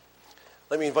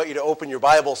Let me invite you to open your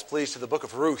Bibles, please, to the book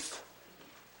of Ruth.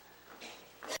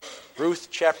 Ruth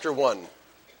chapter 1.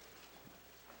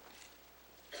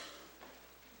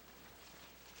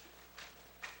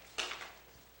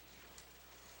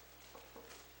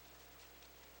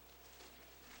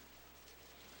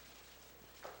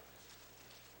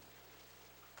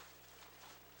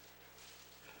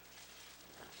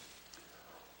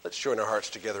 Let's join our hearts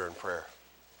together in prayer.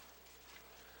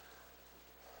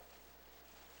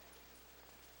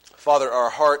 Father, our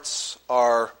hearts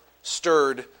are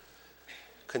stirred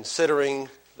considering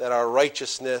that our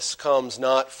righteousness comes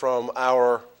not from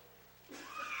our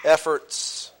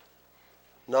efforts,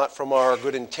 not from our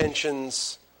good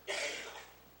intentions,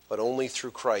 but only through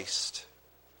Christ.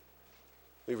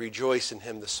 We rejoice in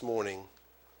Him this morning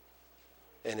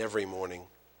and every morning.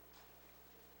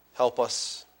 Help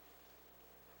us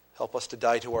to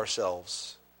die to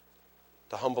ourselves,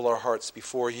 to humble our hearts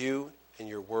before you and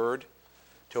your word,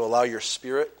 to allow your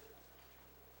Spirit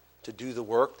to do the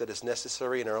work that is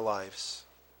necessary in our lives.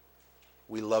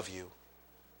 We love you.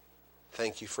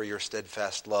 Thank you for your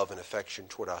steadfast love and affection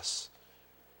toward us.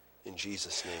 In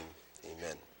Jesus' name,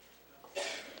 amen.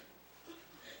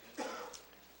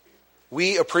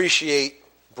 We appreciate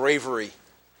bravery,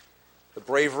 the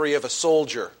bravery of a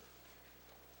soldier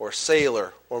or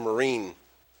sailor or Marine,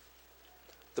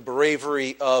 the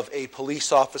bravery of a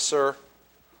police officer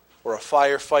or a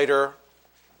firefighter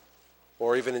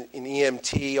or even an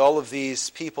EMT, all of these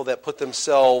people that put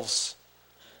themselves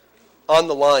on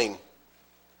the line.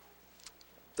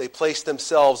 They place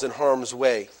themselves in harm's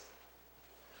way.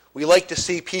 We like to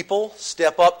see people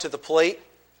step up to the plate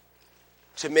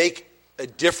to make a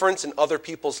difference in other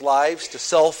people's lives, to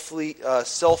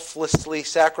selflessly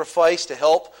sacrifice to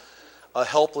help a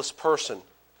helpless person.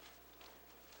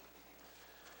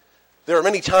 There are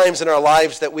many times in our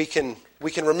lives that we can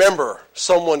remember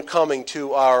someone coming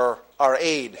to our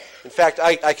aid. In fact,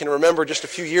 I can remember just a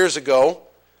few years ago,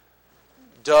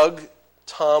 Doug,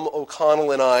 Tom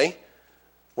O'Connell, and I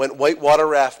went whitewater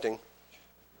rafting.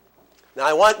 Now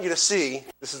I want you to see,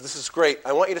 this is great,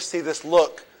 I want you to see this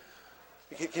look.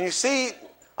 Can you see?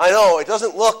 I know, it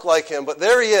doesn't look like him, but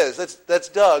there he is. That's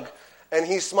Doug, and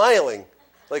he's smiling.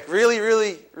 Like really,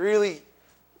 really, really,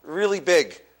 really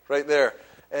big right there.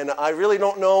 And I really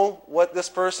don't know what this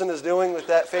person is doing with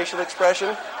that facial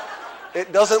expression.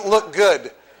 It doesn't look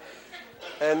good.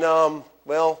 And,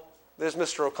 there's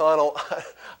Mr. O'Connell.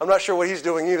 I'm not sure what he's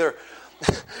doing either.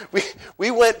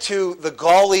 We went to the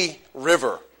Gauley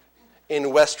River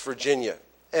in West Virginia.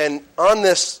 And on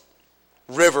this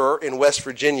river in West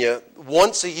Virginia,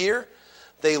 once a year,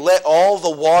 they let all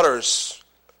the waters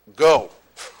go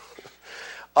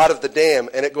out of the dam,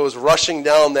 and it goes rushing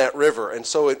down that river. And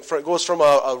so it goes from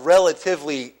a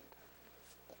relatively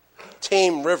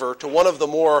tame river to one of the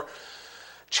more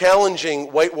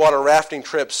challenging whitewater rafting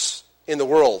trips in the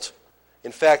world.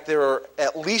 In fact, there are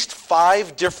at least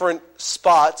 5 different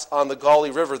spots on the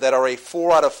Gauley River that are a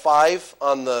 4 out of 5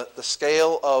 on the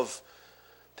scale of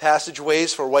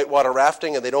passageways for whitewater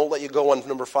rafting, and they don't let you go on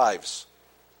number 5s.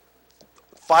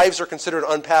 5s are considered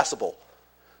unpassable.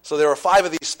 So there are 5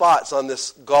 of these spots on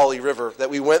this Gauley River that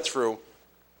we went through.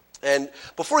 And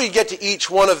before you get to each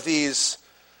one of these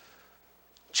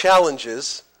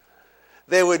challenges,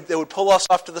 they would pull us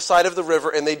off to the side of the river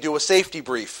and they'd do a safety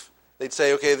brief. They'd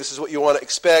say, okay, this is what you want to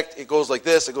expect. It goes like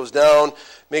this, it goes down.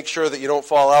 Make sure that you don't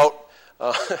fall out.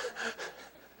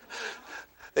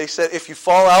 They said if you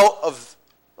fall out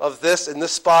of this in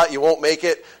this spot, you won't make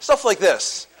it. Stuff like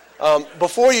this.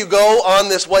 Before you go on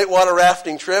this whitewater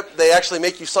rafting trip, they actually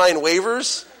make you sign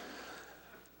waivers.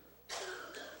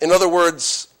 In other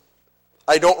words,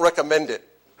 I don't recommend it.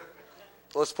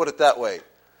 Let's put it that way.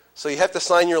 So you have to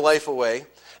sign your life away.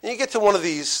 And you get to one of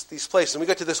these places, and we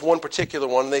got to this one particular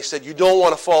one, and they said, you don't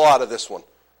want to fall out of this one.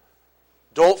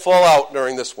 Don't fall out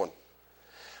during this one.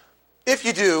 If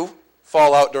you do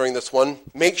fall out during this one,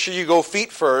 make sure you go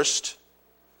feet first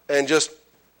and just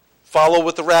follow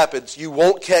with the rapids. You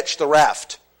won't catch the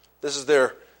raft. This is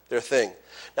their thing.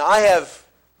 Now I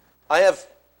have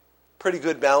pretty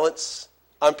good balance.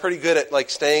 I'm pretty good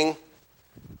at staying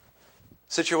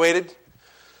situated,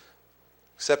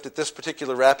 except at this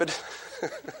particular rapid.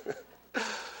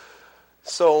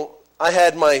 So I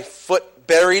had my foot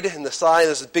buried in the side.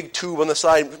 There's a big tube on the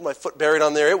side. My foot buried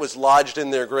on there. It was lodged in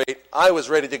there great. I was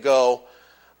ready to go.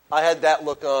 I had that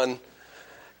look on,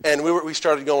 and we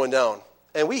started going down.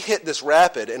 And we hit this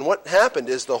rapid, and what happened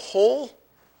is the whole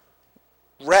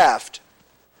raft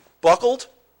buckled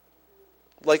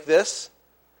like this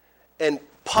and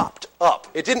popped up.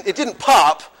 It didn't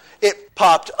pop, it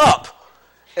popped up.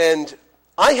 And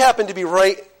I happened to be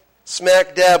right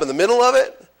smack dab in the middle of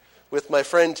it with my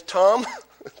friend Tom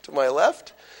to my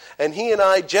left, and he and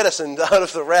I jettisoned out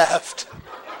of the raft.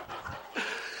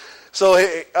 So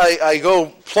I go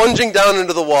plunging down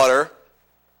into the water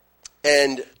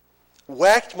and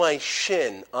whacked my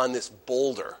shin on this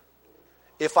boulder.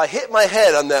 If I hit my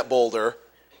head on that boulder,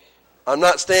 I'm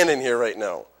not standing here right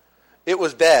now. It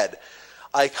was bad.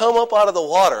 I come up out of the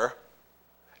water,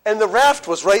 and the raft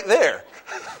was right there.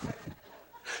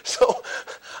 So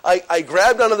I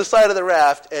grabbed onto the side of the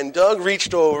raft, and Doug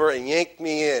reached over and yanked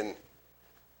me in.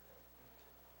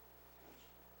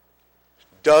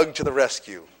 Doug to the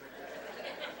rescue.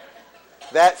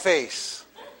 That face.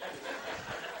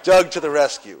 Doug to the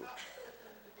rescue.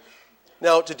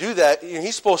 Now, to do that,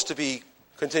 he's supposed to be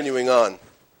continuing on.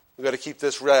 We've got to keep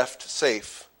this raft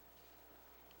safe.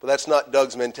 But that's not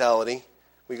Doug's mentality.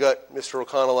 We got Mr.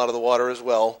 O'Connell out of the water as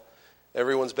well.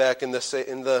 Everyone's back in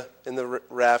the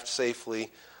raft safely.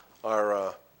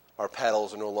 Our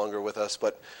paddles are no longer with us,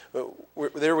 but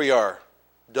there we are.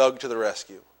 Doug to the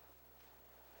rescue.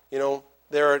 You know,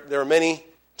 there are many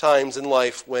times in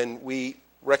life when we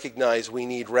recognize we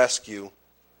need rescue.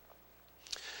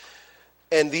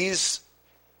 And these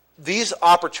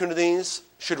opportunities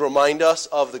should remind us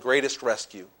of the greatest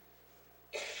rescue.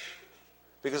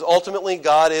 Because ultimately,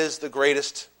 God is the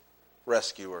greatest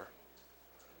rescuer.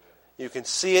 You can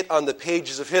see it on the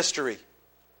pages of history.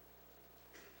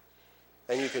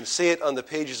 And you can see it on the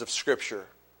pages of Scripture.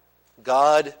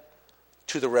 God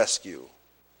to the rescue.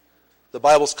 The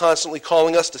Bible's constantly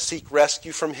calling us to seek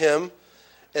rescue from Him.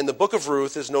 And the book of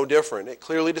Ruth is no different. It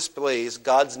clearly displays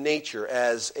God's nature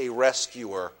as a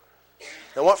rescuer.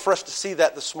 I want for us to see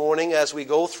that this morning as we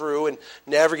go through and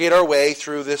navigate our way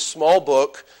through this small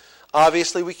book.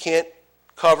 Obviously, we can't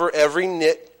cover every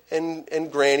nit and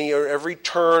granny or every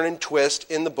turn and twist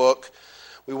in the book.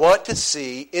 We want to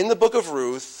see in the book of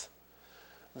Ruth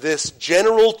this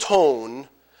general tone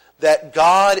that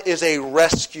God is a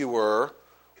rescuer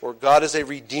or God is a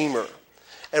redeemer.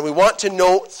 And we want to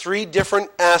note three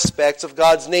different aspects of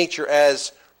God's nature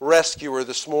as rescuer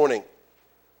this morning.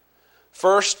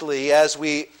 Firstly, as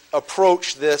we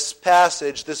approach this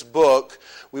passage, this book,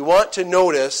 we want to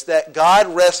notice that God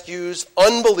rescues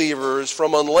unbelievers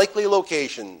from unlikely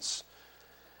locations.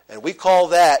 And we call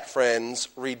that, friends,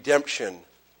 redemption.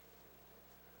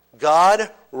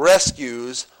 God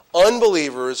rescues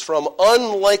unbelievers from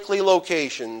unlikely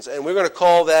locations, and we're going to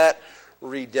call that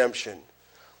redemption.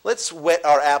 Let's whet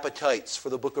our appetites for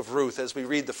the book of Ruth as we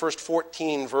read the first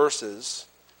 14 verses.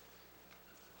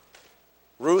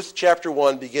 Ruth chapter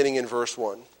 1, beginning in verse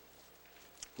 1.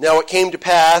 Now it came to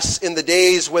pass in the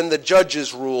days when the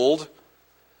judges ruled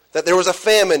that there was a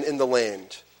famine in the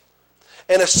land.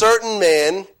 And a certain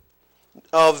man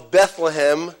of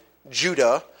Bethlehem,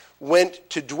 Judah, went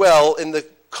to dwell in the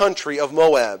country of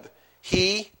Moab,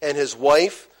 he and his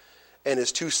wife and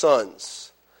his 2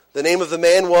 sons. The name of the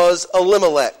man was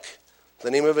Elimelech.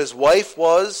 The name of his wife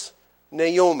was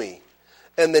Naomi.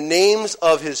 And the names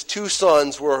of his 2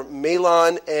 sons were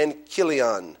Mahlon and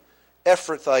Chilion,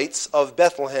 Ephrathites of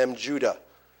Bethlehem, Judah.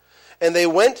 And they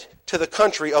went to the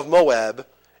country of Moab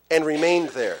and remained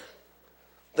there.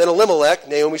 Then Elimelech,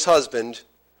 Naomi's husband,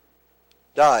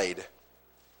 died,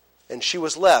 and she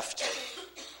was left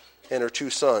and her 2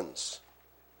 sons.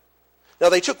 Now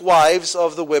they took wives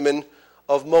of the women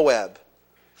of Moab.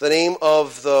 The name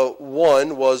of the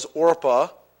one was Orpah,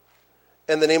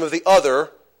 and the name of the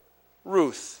other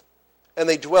Ruth, and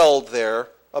they dwelled there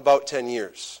about 10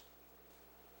 years.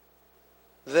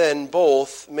 Then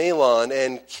both Mahlon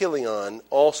and Chilion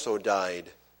also died.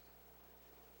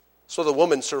 So the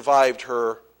woman survived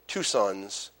her 2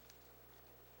 sons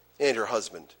and her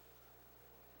husband.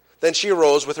 Then she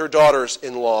arose with her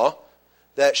daughters-in-law,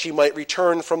 that she might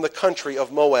return from the country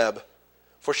of Moab.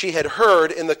 For she had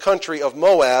heard in the country of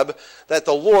Moab that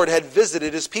the Lord had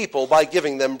visited his people by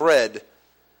giving them bread.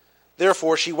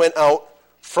 Therefore she went out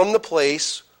from the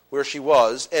place where she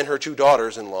was, and her 2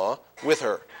 daughters-in-law with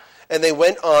her. And they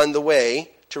went on the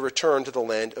way to return to the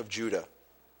land of Judah.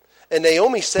 And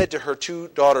Naomi said to her 2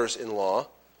 daughters-in-law,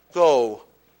 Go,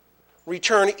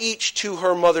 return each to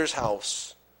her mother's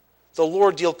house. The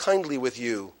Lord deal kindly with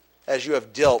you, as you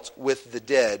have dealt with the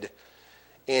dead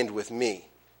and with me.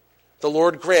 The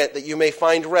Lord grant that you may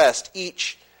find rest,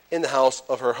 each in the house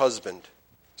of her husband.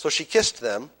 So she kissed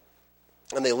them,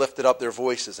 and they lifted up their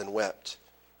voices and wept.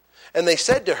 And they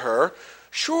said to her,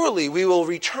 Surely we will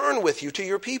return with you to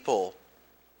your people.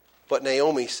 But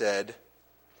Naomi said,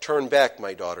 Turn back,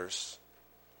 my daughters.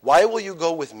 Why will you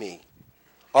go with me?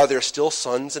 Are there still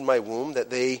sons in my womb, that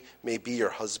they may be your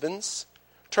husbands?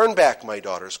 Turn back, my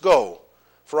daughters, go,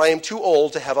 for I am too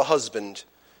old to have a husband.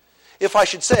 if I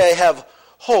should say I have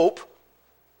hope,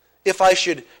 if I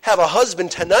should have a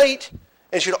husband tonight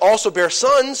and should also bear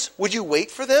sons, would you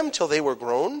wait for them till they were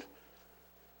grown?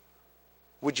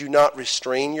 Would you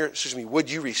restrain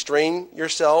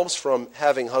yourselves from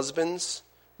having husbands?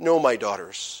 No, my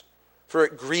daughters, for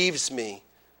it grieves me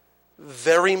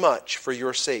very much for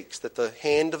your sakes that the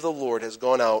hand of the Lord has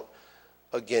gone out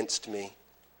against me.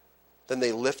 Then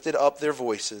they lifted up their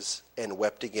voices and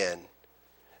wept again.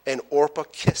 And Orpah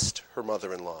kissed her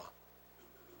mother-in-law,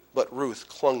 but Ruth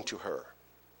clung to her.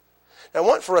 Now, I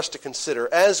want for us to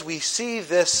consider, as we see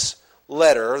this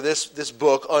letter, this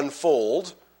book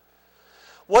unfold,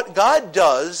 what God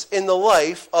does in the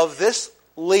life of this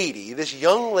lady, this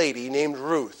young lady named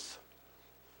Ruth.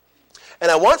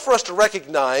 And I want for us to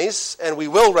recognize, and we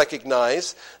will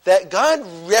recognize, that God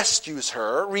rescues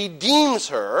her, redeems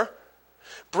her,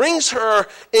 brings her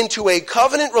into a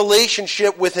covenant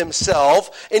relationship with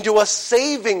himself, into a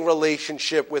saving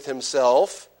relationship with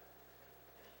himself.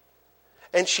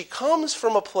 And she comes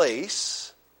from a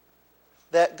place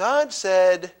that God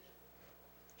said,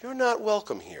 you're not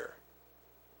welcome here.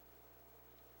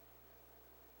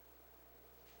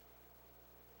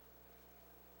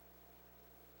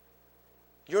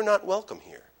 You're not welcome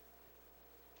here.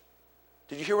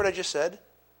 Did you hear what I just said?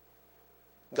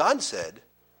 God said,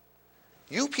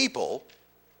 you people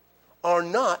are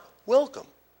not welcome.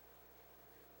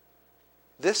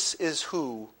 This is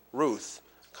who Ruth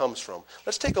comes from.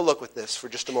 Let's take a look at this for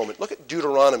just a moment. Look at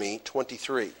Deuteronomy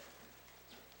 23.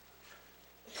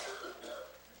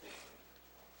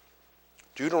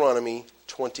 Deuteronomy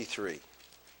 23.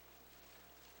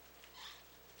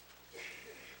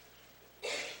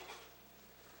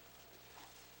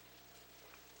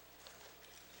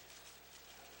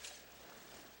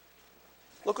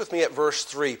 Look with me at verse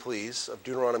 3, please, of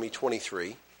Deuteronomy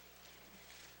 23.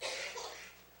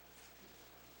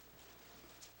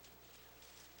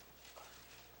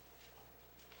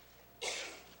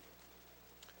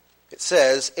 It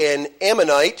says, an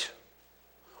Ammonite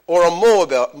or a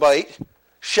Moabite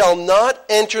shall not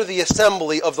enter the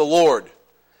assembly of the Lord.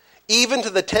 Even to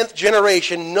the 10th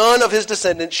generation, none of his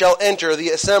descendants shall enter the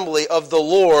assembly of the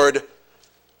Lord.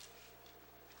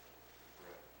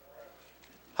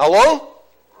 How long?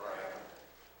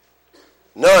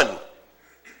 None.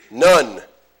 None.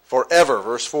 Forever.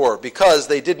 Verse 4. Because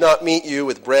they did not meet you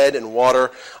with bread and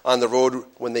water on the road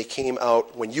when you came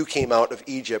out of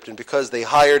Egypt, and because they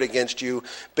hired against you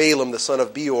Balaam the son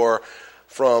of Beor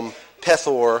from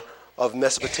Pethor of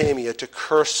Mesopotamia to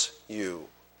curse you.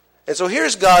 And so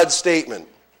here's God's statement.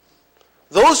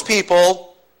 Those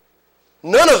people,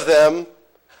 none of them,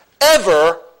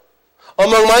 ever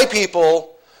among my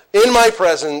people, in my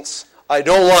presence, I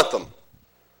don't want them.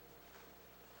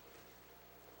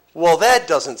 Well, that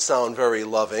doesn't sound very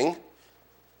loving.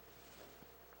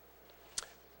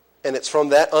 And it's from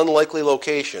that unlikely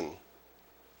location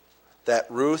that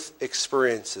Ruth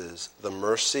experiences the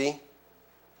mercy,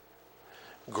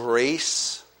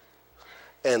 grace,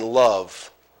 and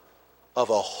love of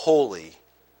a holy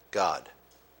God.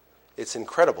 It's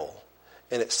incredible,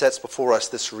 and it sets before us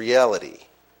this reality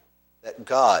that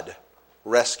God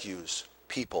rescues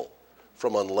people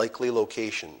from unlikely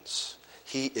locations.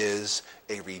 He is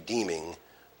a redeeming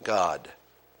God.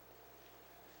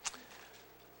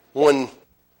 One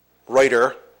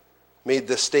writer made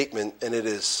this statement, and it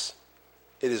is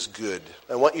good.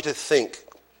 I want you to think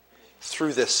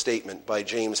through this statement by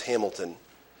James Hamilton.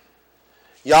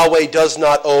 Yahweh does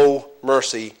not owe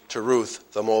mercy to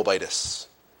Ruth the Moabitess.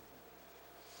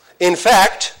 In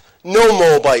fact, no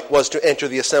Moabite was to enter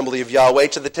the assembly of Yahweh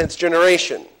to the 10th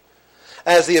generation.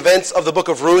 As the events of the book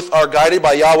of Ruth are guided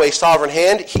by Yahweh's sovereign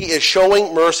hand, he is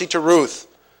showing mercy to Ruth.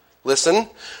 Listen,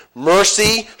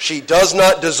 mercy she does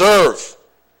not deserve.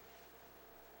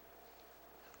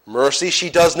 Mercy she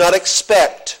does not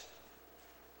expect.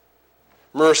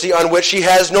 Mercy on which she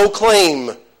has no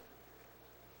claim.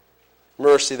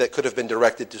 Mercy that could have been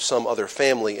directed to some other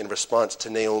family in response to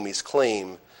Naomi's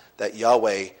claim that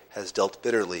Yahweh has dealt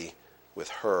bitterly with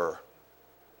her.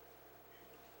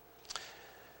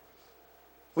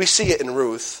 We see it in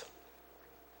Ruth,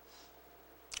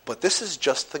 but this is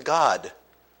just the God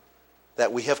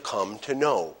that we have come to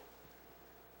know.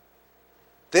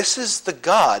 This is the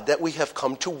God that we have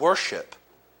come to worship.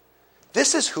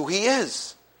 This is who he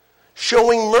is,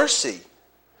 showing mercy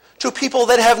to people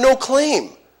that have no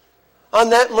claim on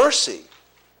that mercy.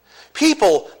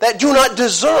 People that do not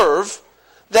deserve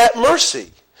that mercy.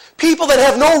 People that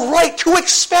have no right to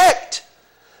expect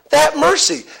that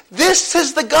mercy. This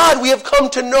is the God we have come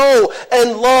to know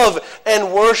and love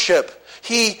and worship.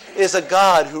 He is a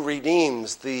God who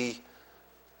redeems the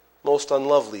most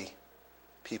unlovely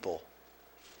people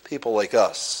like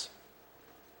us.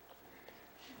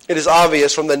 It is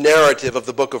obvious from the narrative of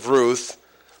the book of Ruth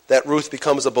that Ruth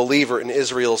becomes a believer in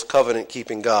Israel's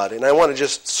covenant-keeping God. And I want to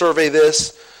just survey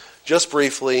this just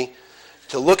briefly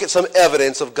to look at some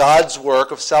evidence of God's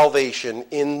work of salvation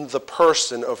in the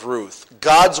person of Ruth.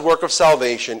 God's work of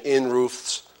salvation in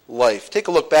Ruth's life. Take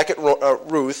a look back at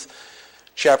Ruth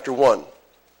chapter 1.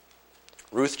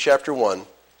 Ruth chapter 1.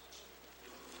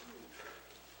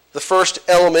 The first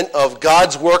element of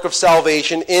God's work of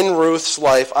salvation in Ruth's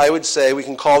life, I would say, we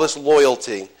can call this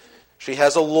loyalty. She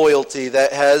has a loyalty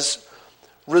that has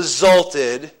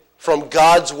resulted from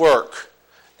God's work.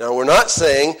 Now, we're not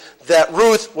saying that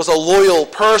Ruth was a loyal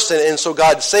person and so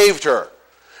God saved her.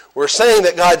 We're saying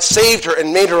that God saved her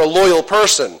and made her a loyal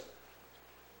person.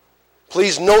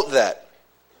 Please note that.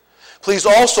 Please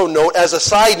also note, as a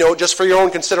side note, just for your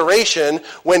own consideration,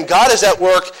 when God is at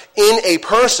work in a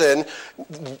person,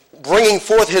 bringing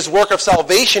forth his work of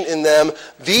salvation in them,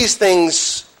 these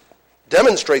things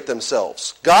demonstrate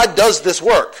themselves. God does this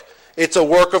work. It's a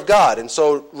work of God. And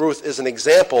so Ruth is an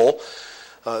example.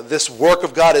 This work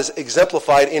of God is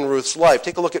exemplified in Ruth's life.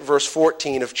 Take a look at verse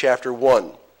 14 of chapter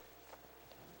 1.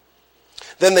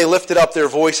 Then they lifted up their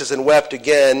voices and wept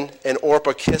again, and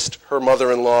Orpah kissed her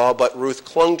mother-in-law, but Ruth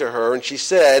clung to her, and she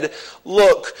said,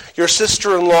 "Look, your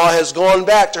sister-in-law has gone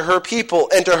back to her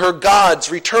people and to her gods.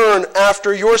 Return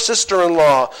after your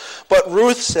sister-in-law." But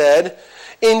Ruth said,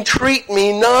 "Entreat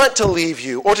me not to leave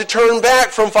you, or to turn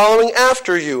back from following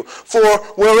after you. For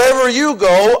wherever you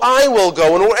go, I will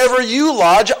go, and wherever you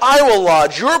lodge, I will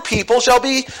lodge. Your people shall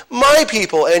be my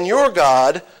people, and your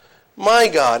God my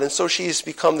God." And so she's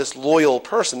become this loyal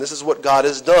person. This is what God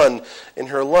has done in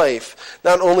her life.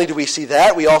 Not only do we see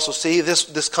that, we also see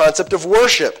this concept of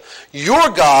worship. Your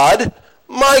God,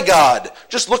 my God.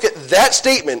 Just look at that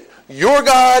statement. Your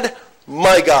God,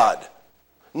 my God.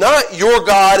 Not your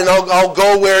God and I'll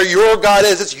go where your God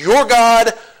is. It's your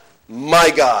God,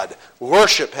 my God.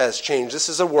 Worship has changed. This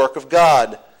is a work of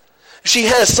God. She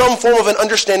has some form of an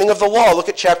understanding of the law. Look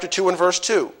at chapter 2 and verse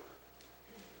 2.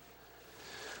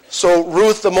 So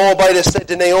Ruth the Moabitess said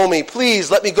to Naomi, "Please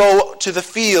let me go to the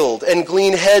field and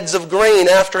glean heads of grain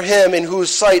after him in whose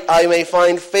sight I may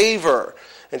find favor."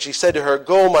 And she said to her,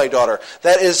 "Go, my daughter."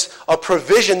 That is a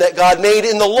provision that God made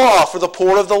in the law for the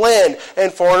poor of the land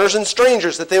and foreigners and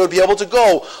strangers, that they would be able to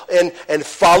go and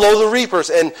follow the reapers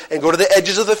and go to the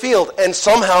edges of the field. And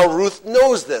somehow Ruth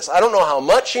knows this. I don't know how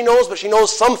much she knows, but she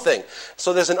knows something.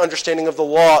 So there's an understanding of the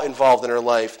law involved in her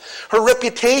life. Her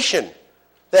reputation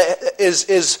that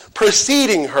is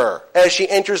preceding her as she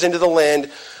enters into the land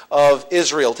of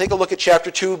Israel. Take a look at chapter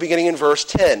 2, beginning in verse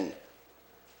 10.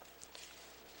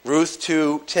 Ruth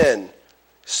 2:10,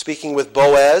 speaking with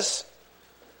Boaz.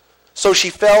 "So she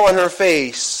fell on her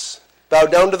face,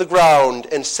 bowed down to the ground,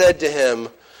 and said to him,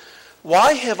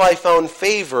 'Why have I found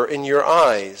favor in your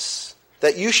eyes,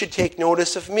 that you should take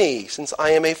notice of me, since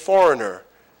I am a foreigner?'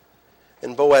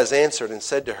 And Boaz answered and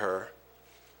said to her,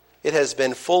 'It has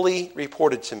been fully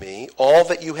reported to me, all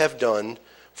that you have done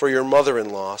for your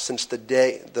mother-in-law since the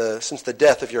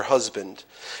death of your husband,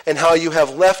 and how you have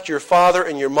left your father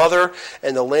and your mother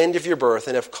and the land of your birth,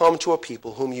 and have come to a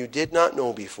people whom you did not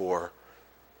know before.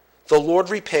 The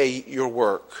Lord repay your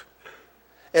work,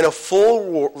 and a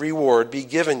full reward be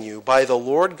given you by the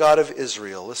Lord God of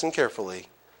Israel,' listen carefully,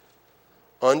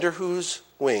 'under whose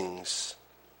wings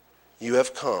you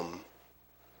have come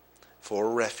for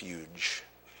refuge.'"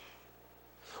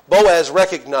 Boaz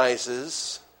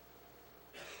recognizes,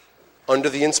 under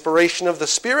the inspiration of the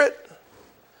Spirit,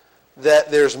 that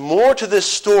there's more to this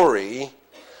story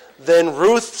than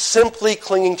Ruth simply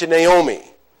clinging to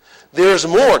Naomi. There's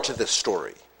more to this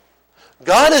story.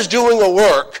 God is doing a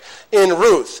work in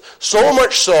Ruth, so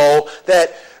much so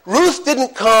that Ruth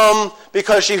didn't come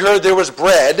because she heard there was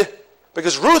bread,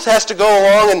 because Ruth has to go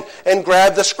along and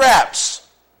grab the scraps.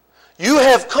 You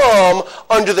have come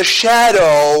under the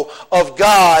shadow of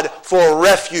God for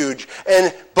refuge.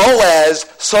 And Boaz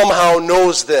somehow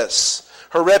knows this.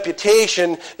 Her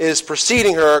reputation is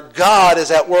preceding her. God is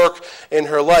at work in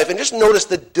her life. And just notice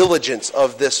the diligence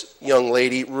of this young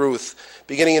lady, Ruth,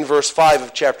 beginning in verse 5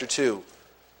 of chapter 2.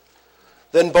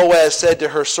 "Then Boaz said to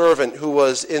her servant who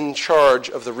was in charge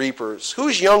of the reapers,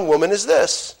 'Whose young woman is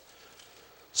this?'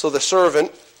 So the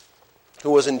servant who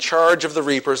was in charge of the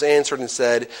reapers answered and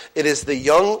said, 'It is the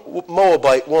young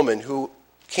Moabite woman who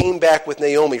came back with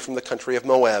Naomi from the country of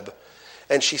Moab.'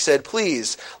 And she said,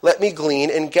 'Please, let me glean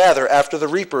and gather after the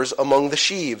reapers among the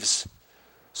sheaves.'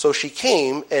 So she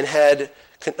came and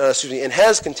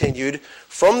has continued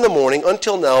from the morning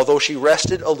until now, though she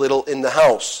rested a little in the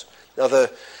house." Now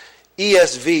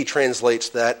ESV translates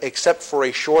that, except for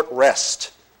a short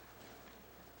rest.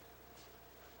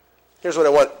 Here's what I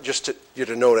want you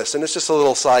to notice, and it's just a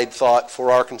little side thought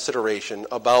for our consideration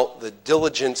about the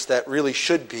diligence that really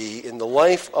should be in the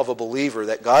life of a believer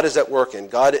that God is at work in.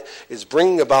 God is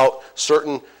bringing about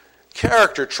certain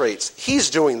character traits. He's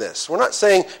doing this. We're not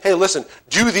saying, hey, listen,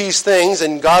 do these things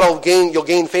and you'll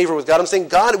gain favor with God. I'm saying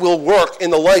God will work in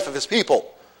the life of his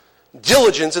people.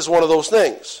 Diligence is one of those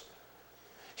things.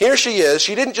 Here she is.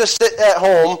 She didn't just sit at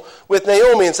home with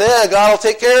Naomi and say, yeah, God will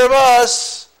take care of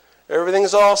us.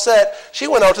 Everything's all set. She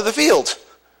went out to the field.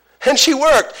 And she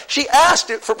worked. She asked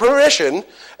it for permission,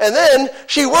 and then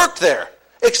she worked there,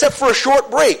 except for a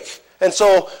short break. And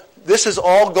so this is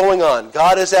all going on.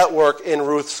 God is at work in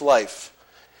Ruth's life.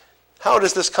 How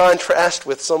does this contrast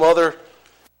with some other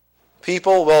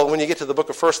people? Well, when you get to the book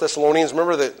of 1 Thessalonians,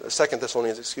 remember the 2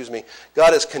 Thessalonians,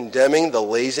 God is condemning the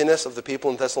laziness of the people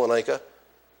in Thessalonica.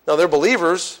 Now, they're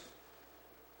believers.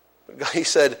 He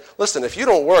said, listen, if you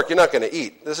don't work, you're not going to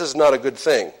eat. This is not a good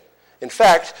thing. In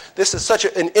fact, this is such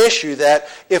an issue that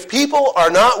if people are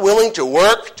not willing to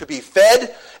work to be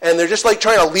fed, and they're just like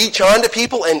trying to leech on to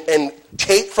people and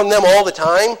take from them all the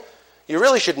time, you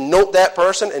really should note that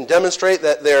person and demonstrate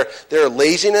that their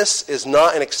laziness is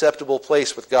not an acceptable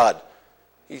place with God.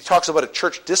 He talks about a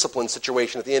church discipline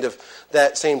situation at the end of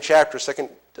that same chapter, 2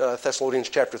 Thessalonians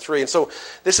chapter 3. And so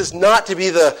this is not to be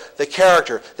the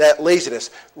character, that laziness.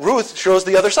 Ruth shows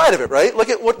the other side of it, right? Look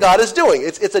at what God is doing.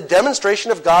 It's a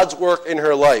demonstration of God's work in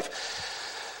her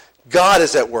life. God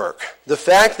is at work. The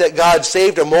fact that God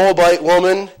saved a Moabite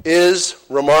woman is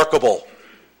remarkable.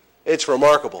 It's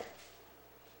remarkable.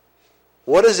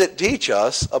 What does it teach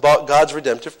us about God's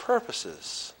redemptive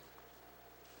purposes?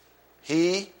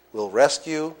 He will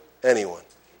rescue anyone.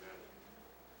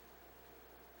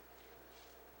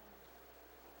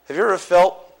 Have you ever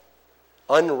felt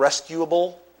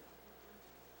unrescuable?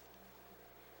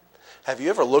 Have you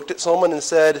ever looked at someone and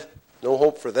said, no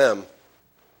hope for them?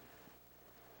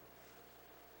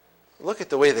 Look at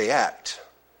the way they act.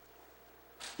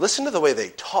 Listen to the way they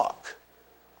talk.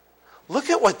 Look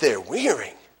at what they're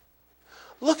wearing.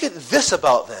 Look at this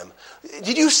about them.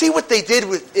 Did you see what they did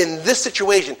in this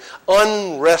situation?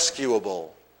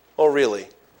 Unrescuable. Oh, really?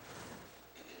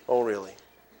 Oh, really?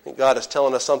 I think God is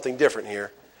telling us something different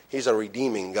here. He's a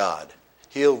redeeming God.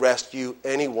 He'll rescue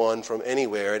anyone from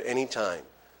anywhere at any time.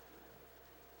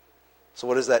 So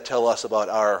what does that tell us about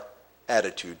our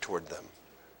attitude toward them?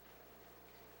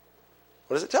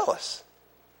 What does it tell us?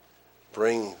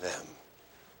 Bring them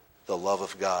the love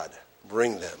of God.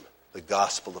 Bring them the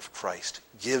gospel of Christ.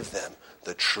 Give them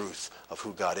the truth of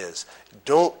who God is.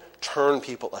 Don't turn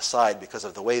people aside because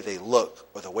of the way they look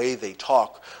or the way they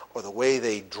talk or the way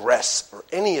they dress or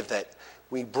any of that.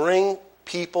 We bring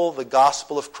people the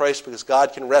gospel of Christ because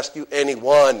God can rescue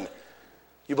anyone.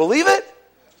 You believe it?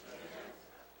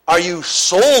 Are you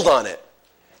sold on it?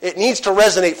 It needs to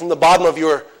resonate from the bottom of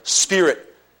your spirit.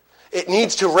 It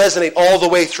needs to resonate all the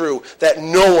way through that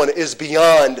no one is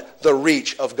beyond the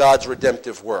reach of God's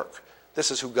redemptive work.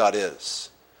 This is who God is.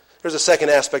 Here's a second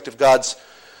aspect of God's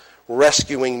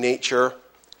rescuing nature.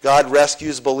 God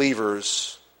rescues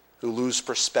believers who lose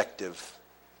perspective.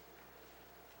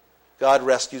 God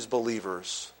rescues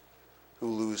believers who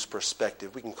lose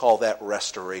perspective. We can call that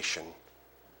restoration.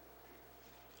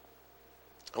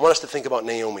 I want us to think about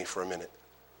Naomi for a minute.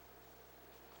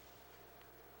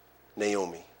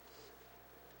 Naomi.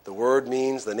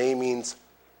 The name means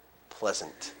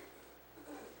pleasant.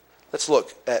 Let's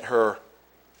look at her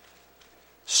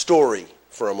story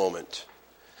for a moment.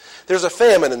 There's a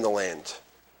famine in the land.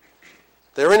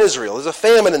 They're in Israel. There's a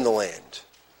famine in the land.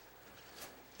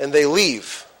 And they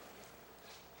leave.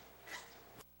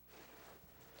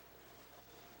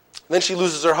 Then she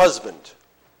loses her husband.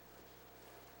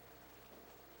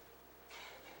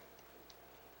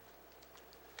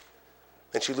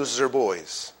 Then she loses her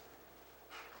boys.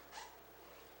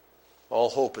 All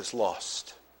hope is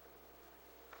lost.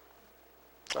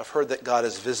 I've heard that God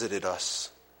has visited us.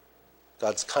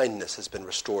 God's kindness has been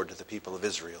restored to the people of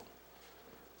Israel.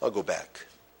 I'll go back.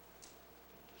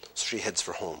 So she heads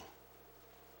for home.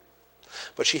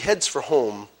 But she heads for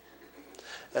home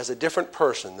as a different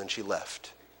person than she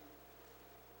left.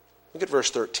 Look at verse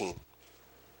 13.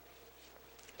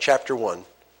 Chapter 1,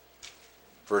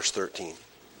 verse 13.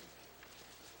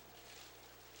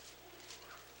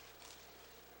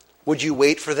 Would you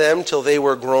wait for them till they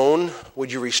were grown?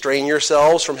 Would you restrain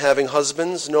yourselves from having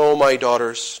husbands? No, my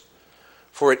daughters,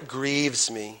 for it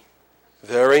grieves me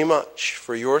very much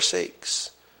for your sakes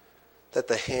that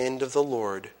the hand of the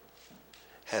Lord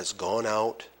has gone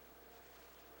out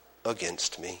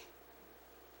against me.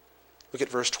 Look at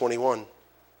verse 21.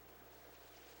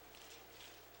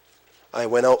 I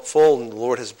went out full, and the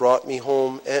Lord has brought me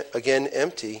home again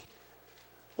empty.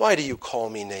 Why do you call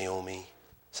me Naomi,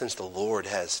 since the Lord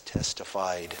has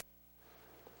testified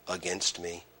against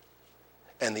me,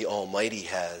 and the Almighty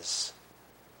has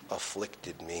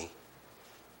afflicted me?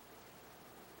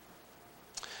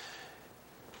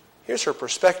 Here's her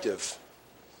perspective.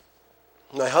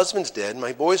 My husband's dead,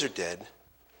 my boys are dead.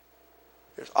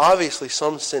 There's obviously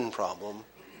some sin problem.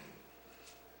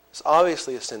 It's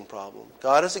obviously a sin problem.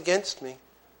 God is against me.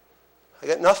 I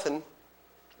got nothing.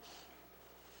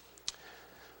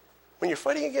 When you're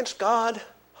fighting against God,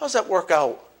 how does that work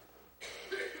out?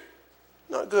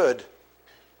 Not good.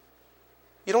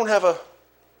 You don't have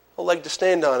a leg to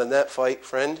stand on in that fight,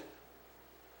 friend.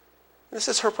 This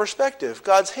is her perspective.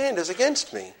 God's hand is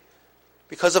against me.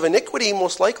 Because of iniquity,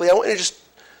 most likely. I want you to just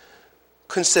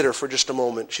consider for just a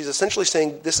moment. She's essentially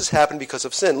saying this has happened because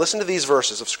of sin. Listen to these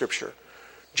verses of Scripture.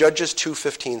 Judges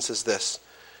 2:15 says this.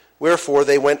 Wherefore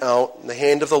they went out, and the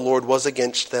hand of the Lord was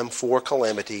against them for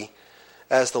calamity,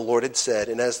 as the Lord had said,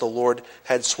 and as the Lord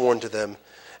had sworn to them,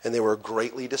 and they were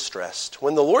greatly distressed.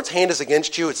 When the Lord's hand is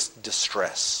against you, it's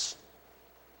distress.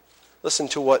 Listen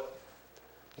to what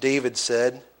David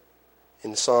said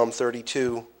in Psalm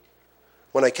 32.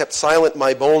 When I kept silent,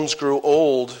 my bones grew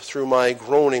old through my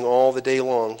groaning all the day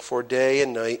long. For day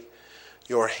and night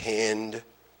your hand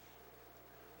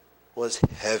was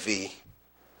heavy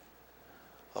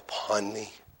upon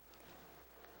me.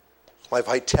 My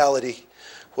vitality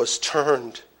was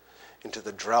turned into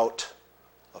the drought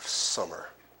of summer.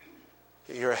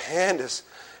 Your hand is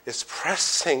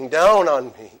pressing down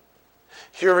on me.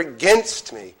 You're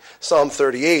against me. Psalm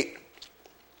 38.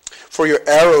 For your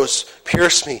arrows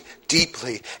pierce me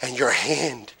deeply, and your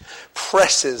hand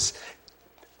presses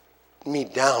me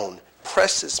down,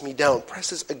 presses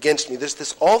against me.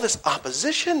 There's all this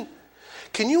opposition.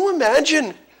 Can you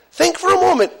imagine? Think for a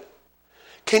moment.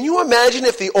 Can you imagine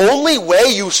if the only way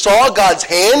you saw God's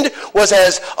hand was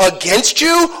as against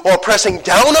you or pressing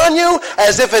down on you,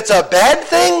 as if it's a bad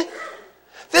thing?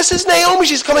 This is Naomi.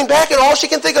 She's coming back, and all she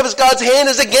can think of is God's hand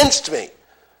is against me.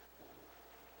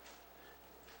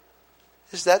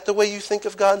 Is that the way you think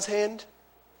of God's hand?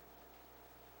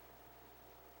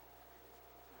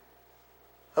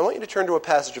 I want you to turn to a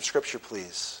passage of Scripture,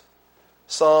 please.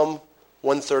 Psalm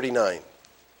 139.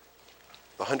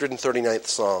 The 139th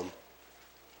Psalm.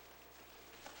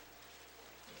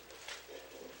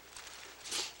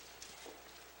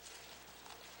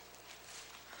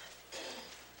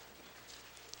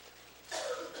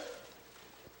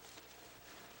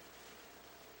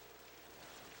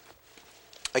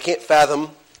 I can't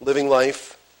fathom living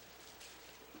life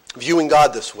viewing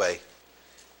God this way.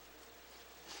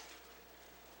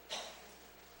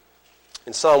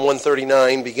 In Psalm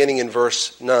 139, beginning in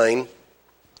verse 9,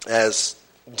 as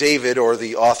David, or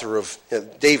the author of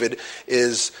David,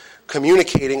 is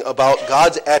communicating about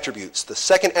God's attributes. The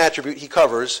second attribute he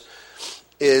covers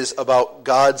is about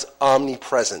God's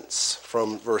omnipresence.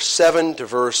 From verse 7 to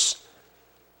verse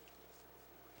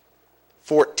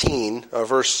 14,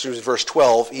 verse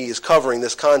 12, he is covering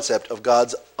this concept of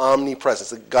God's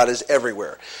omnipresence, that God is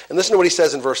everywhere. And listen to what he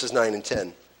says in verses 9 and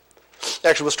 10.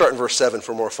 Actually, we'll start in verse 7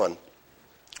 for more fun.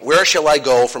 Where shall I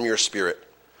go from your spirit?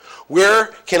 Where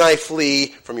can I flee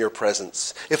from your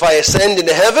presence? If I ascend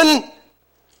into heaven,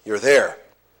 you're there.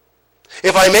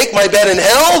 If I make my bed in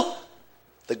hell,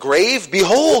 the grave,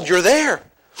 behold, you're there.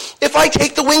 If I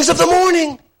take the wings of the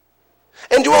morning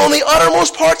and dwell in the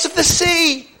uttermost parts of the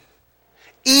sea,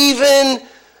 even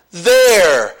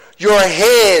there your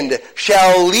hand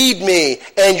shall lead me,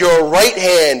 and your right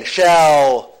hand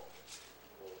shall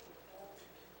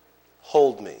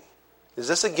hold me. Is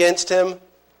this against him,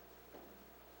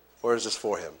 or is this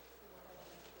for him?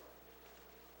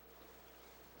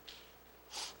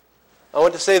 I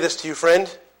want to say this to you, friend.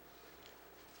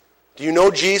 Do you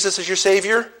know Jesus as your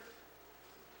Savior?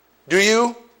 Do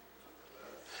you?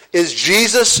 Is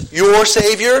Jesus your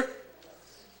Savior?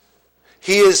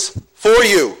 He is for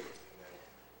you.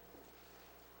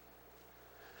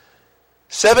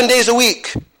 7 days a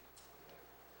week,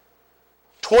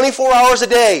 24 hours a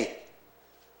day,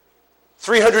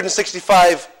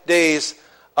 365 days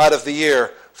out of the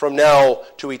year from now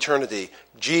to eternity.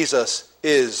 Jesus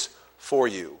is for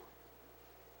you.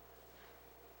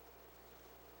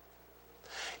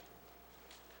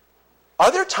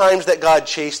 Are there times that God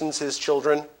chastens his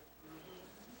children?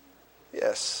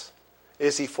 Yes.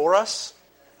 Is he for us?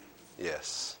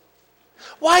 Yes.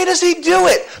 Why does he do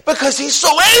it? Because he's so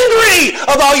angry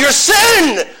about your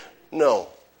sin? No.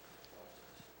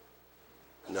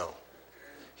 No.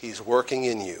 He's working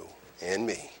in you and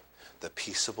me the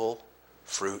peaceable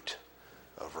fruit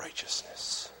of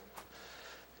righteousness.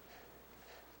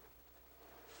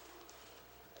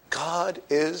 God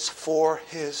is for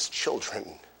his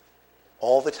children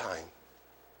all the time.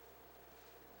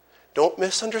 Don't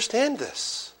misunderstand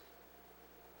this.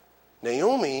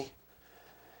 Naomi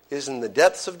is in the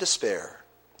depths of despair,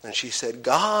 and she said,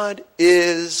 God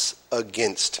is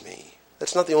against me.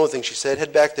 That's not the only thing she said.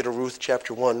 Head back there to Ruth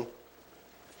chapter 1.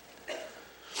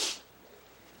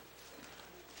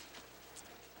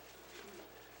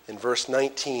 In verse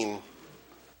 19,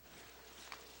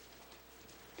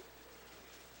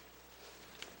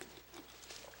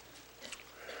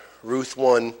 Ruth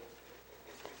 1,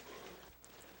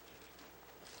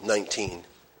 19.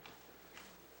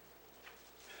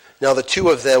 Now the two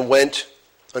of them went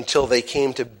until they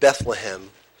came to Bethlehem.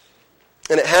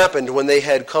 And it happened when they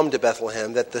had come to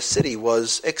Bethlehem that the city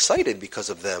was excited because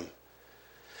of them.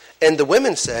 And the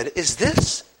women said, Is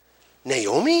this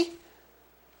Naomi?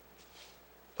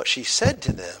 But she said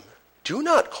to them, Do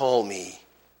not call me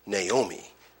Naomi.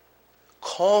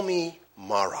 Call me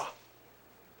Mara.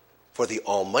 For the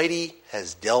Almighty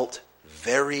has dealt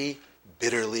very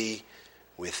bitterly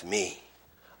with me.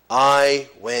 I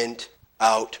went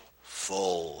out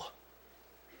full.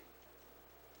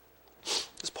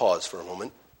 Just pause for a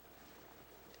moment.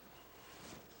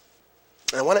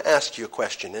 I want to ask you a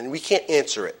question, and we can't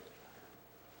answer it.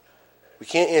 We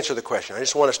can't answer the question. I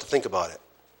just want us to think about it.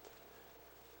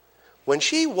 When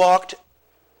she walked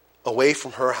away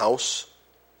from her house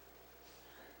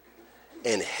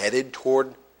and headed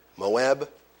toward Moab,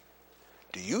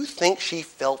 do you think she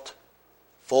felt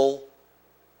full?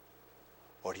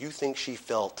 Or do you think she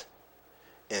felt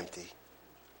empty?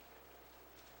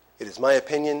 It is my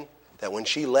opinion that when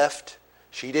she left,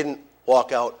 she didn't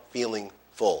walk out feeling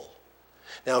full.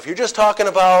 Now, if you're just talking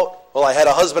about, well, I had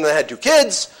a husband and I had 2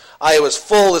 kids, I was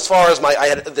full as far as I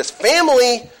had this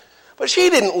family, but she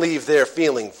didn't leave there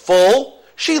feeling full.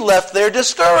 She left there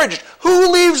discouraged.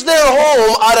 Who leaves their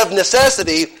home out of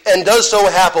necessity and does so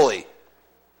happily?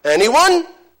 Anyone?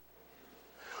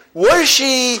 Was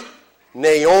she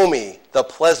Naomi, the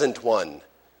pleasant one,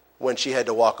 when she had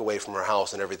to walk away from her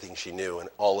house and everything she knew and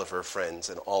all of her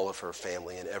friends and all of her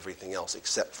family and everything else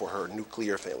except for her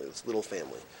nuclear family, this little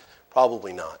family?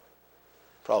 Probably not.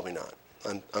 Probably not.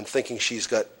 I'm thinking she's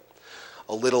got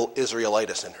a little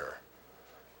Israelitis in her.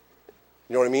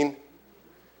 You know what I mean?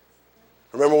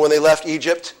 Remember when they left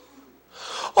Egypt?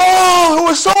 Oh, it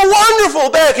was so wonderful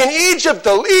back in Egypt,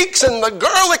 the leeks and the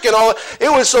garlic and all. It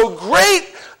was so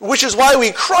great, which is why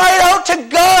we cried out to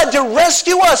God to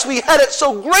rescue us. We had it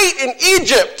so great in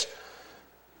Egypt.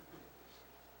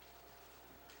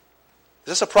 Is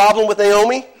this a problem with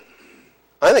Naomi?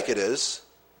 I think it is.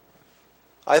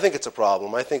 I think it's a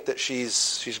problem. I think that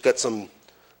she's got some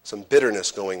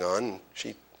bitterness going on.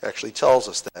 She actually tells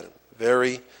us that.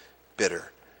 Very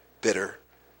bitter, bitter,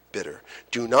 bitter.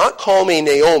 Do not call me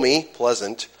Naomi,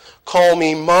 pleasant. Call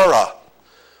me Mara,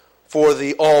 for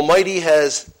the Almighty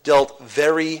has dealt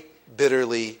very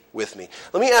bitterly with me.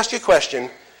 Let me ask you a question.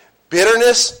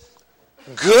 Bitterness,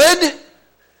 good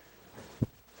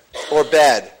or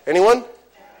bad? Anyone?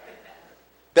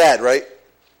 Bad, right?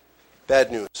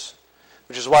 Bad news.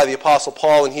 Which is why the Apostle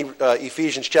Paul in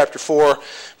Ephesians chapter 4,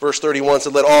 verse 31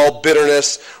 said, Let all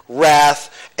bitterness,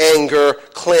 wrath, anger,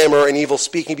 clamor, and evil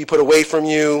speaking be put away from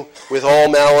you with all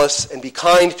malice, and be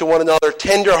kind to one another,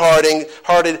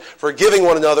 tender-hearted, forgiving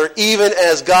one another, even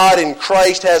as God in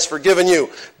Christ has forgiven you.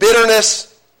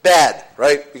 Bitterness, bad,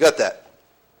 right? You got that.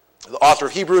 The author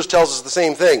of Hebrews tells us the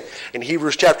same thing. In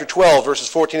Hebrews chapter 12, verses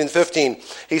 14 and 15,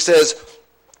 he says,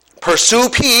 Pursue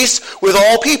peace with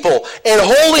all people and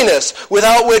holiness,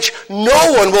 without which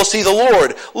no one will see the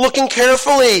Lord. Looking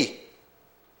carefully,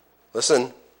 lest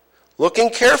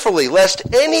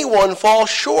anyone fall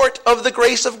short of the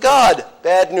grace of God.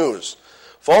 Bad news.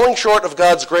 Falling short of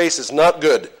God's grace is not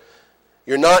good.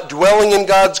 You're not dwelling in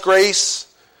God's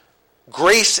grace.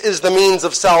 Grace is the means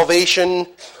of salvation,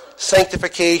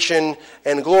 sanctification,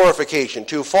 and glorification.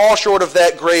 To fall short of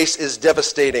that grace is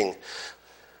devastating.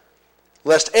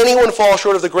 Lest anyone fall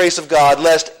short of the grace of God,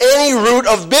 lest any root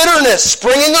of bitterness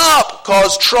springing up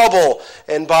cause trouble,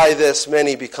 and by this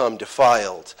many become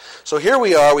defiled. So here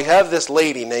we are, we have this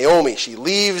lady, Naomi. She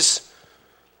leaves,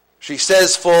 she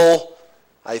says full.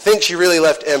 I think she really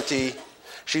left empty.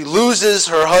 She loses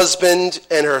her husband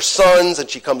and her sons, and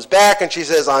she comes back and she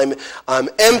says, I'm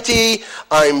empty,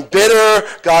 I'm bitter,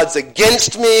 God's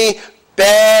against me,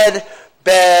 bad,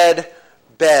 bad,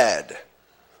 bad.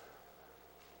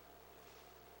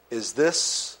 Is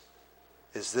this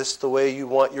the way you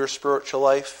want your spiritual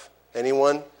life?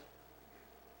 Anyone?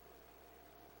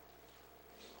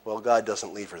 Well, God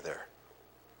doesn't leave her there.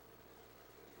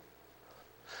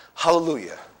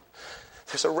 Hallelujah.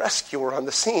 There's a rescuer on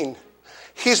the scene.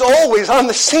 He's always on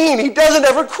the scene. He doesn't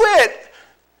ever quit.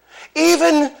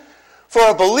 Even for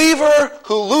a believer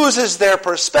who loses their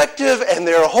perspective and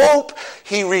their hope,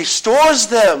 he restores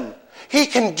them. He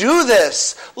can do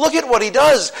this. Look at what he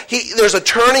does. There's a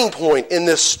turning point in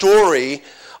this story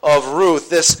of Ruth,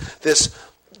 this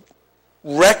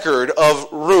record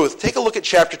of Ruth. Take a look at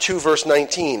chapter 2, verse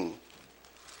 19.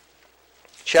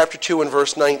 Chapter 2 and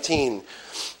verse 19.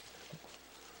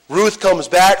 Ruth comes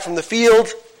back from the field,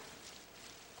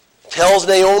 tells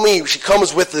Naomi, she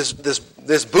comes with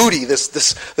this booty,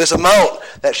 this amount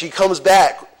that she comes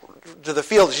back to the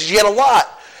field. She had a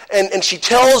lot. And she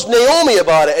tells Naomi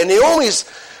about it. And Naomi's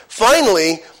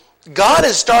finally, God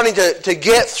is starting to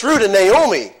get through to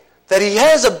Naomi that he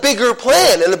has a bigger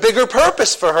plan and a bigger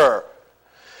purpose for her.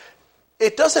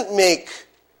 It doesn't make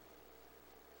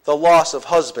the loss of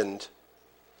husband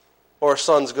or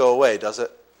sons go away, does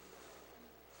it?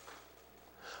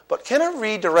 But can a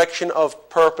redirection of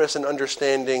purpose and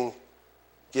understanding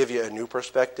give you a new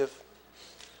perspective?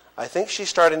 I think she's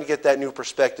starting to get that new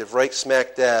perspective right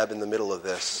smack dab in the middle of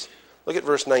this. Look at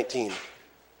verse 19.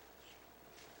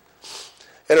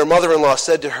 And her mother-in-law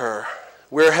said to her,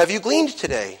 "Where have you gleaned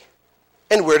today?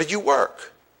 And where did you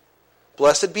work?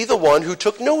 Blessed be the one who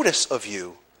took notice of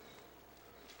you."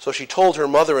 So she told her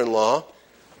mother-in-law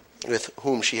with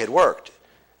whom she had worked,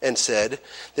 and said,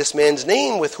 "This man's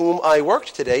name with whom I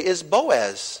worked today is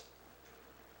Boaz."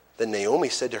 Then Naomi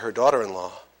said to her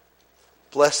daughter-in-law,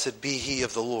 "Blessed be he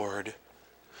of the Lord,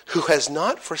 who has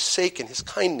not forsaken his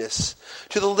kindness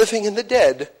to the living and the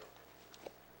dead."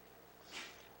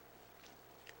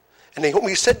 And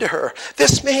Naomi said to her,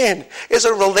 "This man is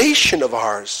a relation of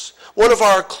ours, one of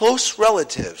our close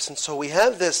relatives." And so we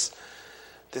have this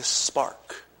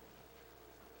spark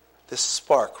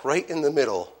right in the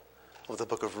middle of the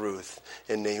book of Ruth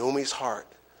in Naomi's heart.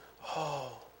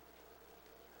 Oh,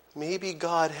 maybe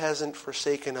God hasn't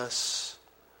forsaken us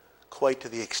quite to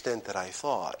the extent that I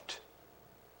thought.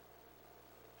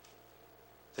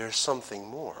 There's something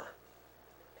more.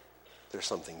 There's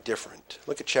something different.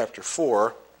 Look at chapter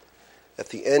 4. At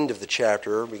the end of the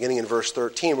chapter, beginning in verse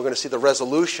 13, we're going to see the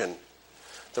resolution.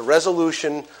 The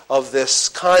resolution of this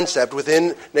concept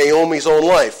within Naomi's own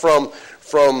life.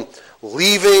 From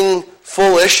leaving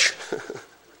foolish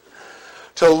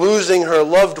to losing her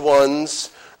loved ones,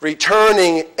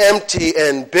 returning empty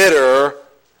and bitter,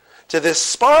 to this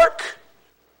spark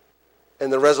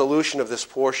and the resolution of this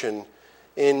portion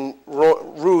in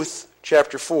Ruth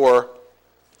chapter 4,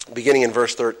 beginning in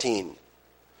verse 13.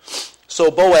 So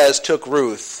Boaz took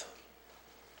Ruth,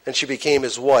 and she became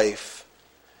his wife.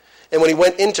 And when he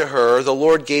went into her, the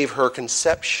Lord gave her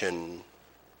conception,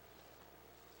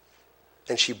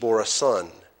 and she bore a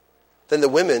son. Then the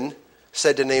women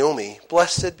said to Naomi,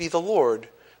 "Blessed be the Lord,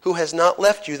 who has not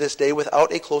left you this day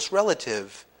without a close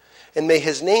relative, and may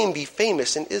his name be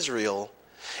famous in Israel.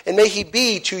 And may he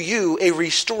be to you a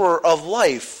restorer of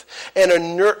life and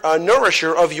a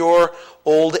nourisher of your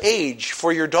old age.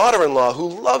 For your daughter-in-law, who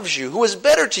loves you, who is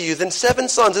better to you than 7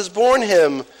 sons, has borne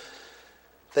him."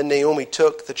 Then Naomi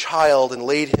took the child and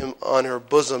laid him on her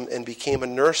bosom and became a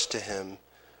nurse to him.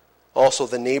 Also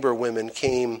the neighbor women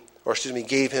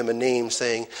gave him a name,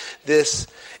 saying, "This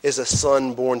is a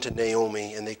son born to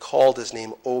Naomi." And they called his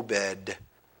name Obed.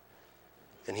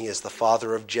 And he is the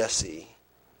father of Jesse,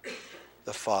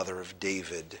 the father of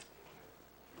David.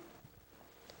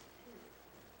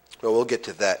 Well, we'll get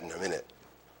to that in a minute.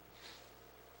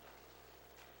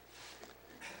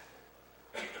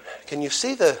 Can you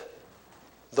see the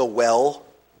well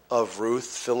of Ruth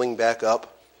filling back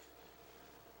up?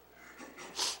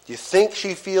 Do you think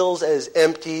she feels as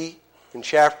empty in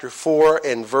chapter 4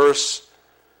 and verse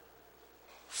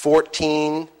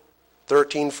 13,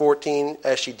 14,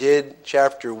 as she did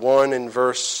chapter 1 and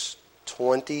verse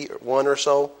 21 or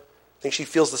so? Think she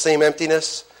feels the same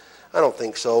emptiness? I don't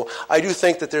think so. I do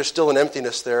think that there's still an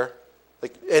emptiness there.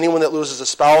 Like anyone that loses a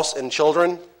spouse and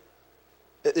children,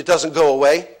 it doesn't go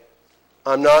away.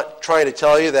 I'm not trying to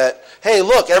tell you that, hey,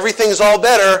 look, everything's all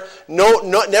better.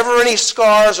 Never any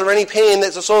scars or any pain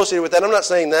that's associated with that. I'm not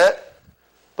saying that.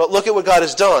 But look at what God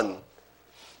has done.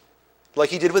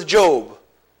 Like he did with Job.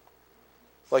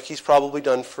 Like he's probably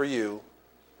done for you,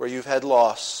 where you've had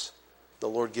loss. The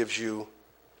Lord gives you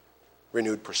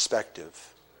renewed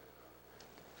perspective.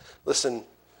 Listen,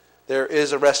 there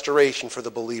is a restoration for the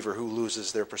believer who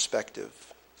loses their perspective.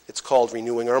 It's called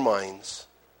renewing our minds.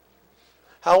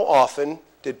 How often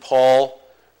did Paul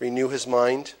renew his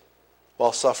mind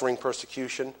while suffering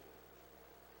persecution?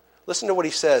 Listen to what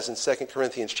he says in 2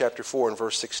 Corinthians chapter 4 and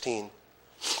verse 16.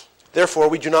 Therefore,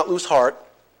 we do not lose heart,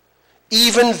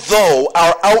 even though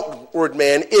our outward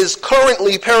man is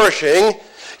currently perishing,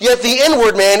 yet the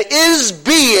inward man is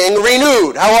being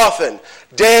renewed. How often?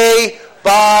 Day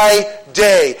by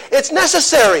day. It's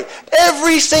necessary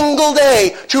every single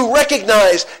day to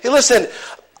recognize, hey, listen,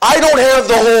 I don't have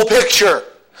the whole picture.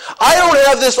 I don't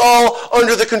have this all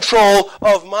under the control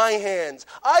of my hands.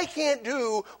 I can't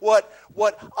do what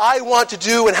I want to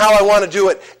do and how I want to do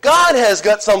it. God has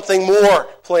got something more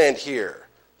planned here.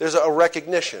 There's a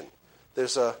recognition.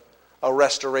 There's a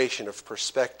restoration of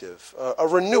perspective, a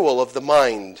renewal of the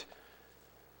mind.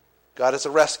 God is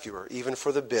a rescuer, even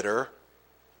for the bitter,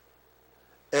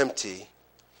 empty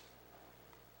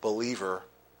believer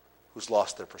who's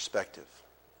lost their perspective.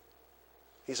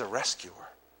 He's a rescuer.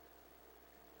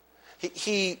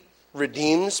 He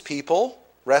redeems people,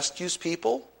 rescues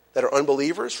people that are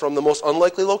unbelievers from the most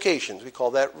unlikely locations. We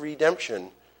call that redemption.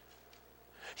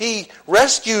 He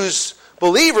rescues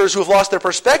believers who have lost their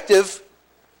perspective,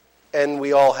 and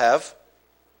we all have.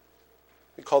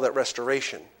 We call that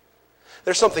restoration.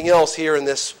 There's something else here in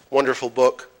this wonderful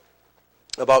book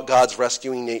about God's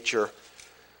rescuing nature.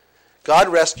 God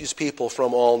rescues people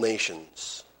from all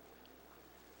nations.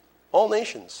 All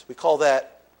nations. We call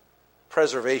that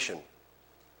preservation.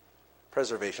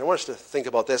 Preservation. I want us to think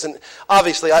about this. And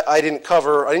obviously, I didn't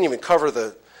even cover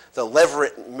the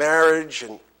Levirate marriage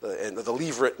and the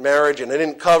Levirate marriage, and I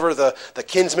didn't cover the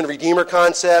kinsman-redeemer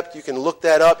concept. You can look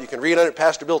that up. You can read on it.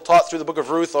 Pastor Bill taught through the book of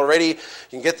Ruth already. You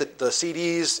can get the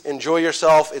CDs. Enjoy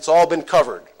yourself. It's all been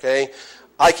covered, okay?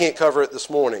 I can't cover it this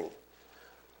morning.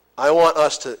 I want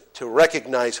us to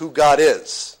recognize who God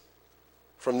is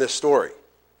from this story,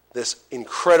 this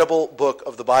incredible book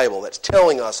of the Bible that's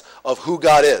telling us of who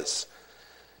God is.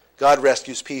 God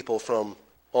rescues people from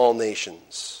all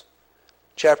nations.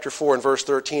 Chapter 4 and verse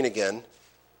 13 again.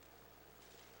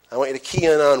 I want you to key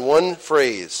in on one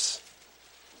phrase.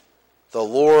 The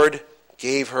Lord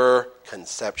gave her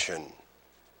conception.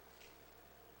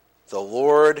 The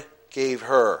Lord gave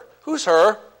her. Who's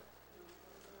her?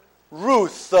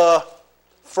 Ruth, the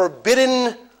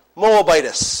forbidden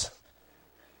Moabitess.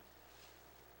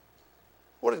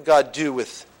 What did God do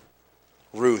with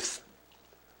Ruth,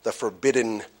 the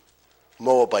forbidden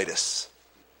Moabitess?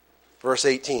 Verse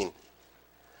 18.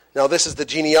 Now this is the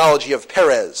genealogy of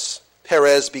Perez.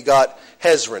 Perez begot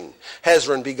Hezron.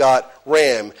 Hezron begot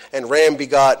Ram. And Ram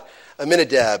begot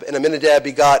Amminadab. And Amminadab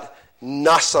begot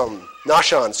Nahshon.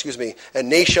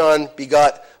 And Nahshon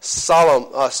begot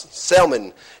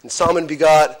Salmon. And Salmon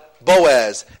begot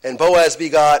Boaz. And Boaz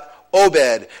begot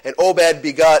Obed. And Obed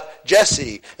begot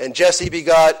Jesse. And Jesse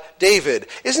begot David.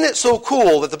 Isn't it so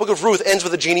cool that the book of Ruth ends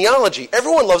with a genealogy?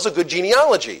 Everyone loves a good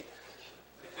genealogy.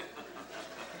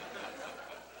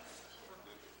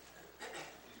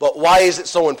 But why is it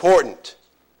so important?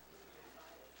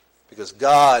 Because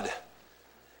God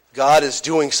is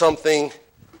doing something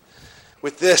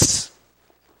with this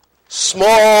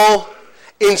small,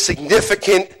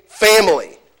 insignificant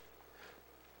family.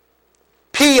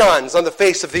 Peons on the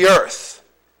face of the earth.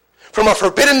 From a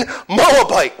forbidden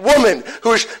Moabite woman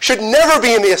who should never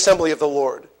be in the assembly of the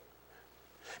Lord.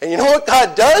 And you know what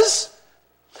God does?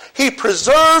 He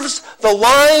preserves the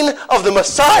line of the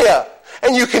Messiah.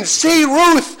 And you can see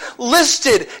Ruth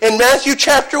listed in Matthew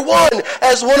chapter 1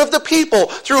 as one of the people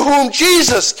through whom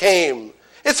Jesus came.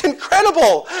 It's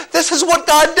incredible. This is what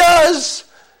God does.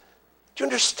 Do you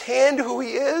understand who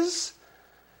he is?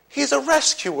 He's a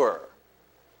rescuer.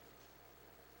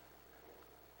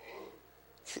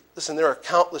 Listen, there are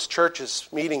countless churches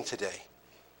meeting today.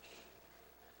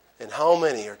 And how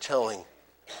many are telling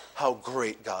how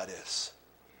great God is?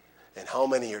 And how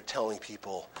many are telling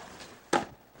people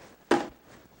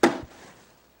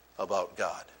about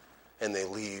God, and they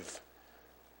leave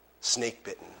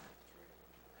snake-bitten,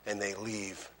 and they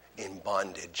leave in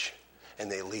bondage,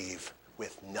 and they leave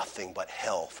with nothing but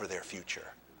hell for their future.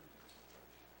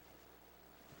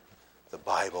 The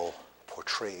Bible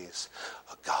portrays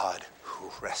a God who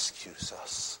rescues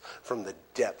us from the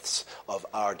depths of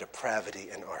our depravity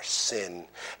and our sin,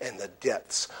 and the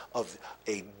depths of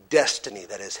a destiny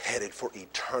that is headed for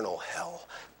eternal hell.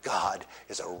 God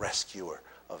is a rescuer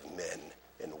of men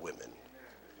and women.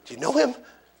 Do you know him?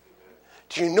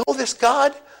 Do you know this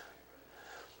God?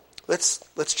 Let's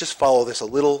just follow this a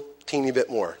little teeny bit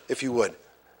more, if you would.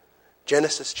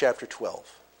 Genesis chapter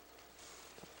 12.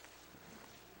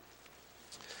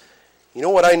 You know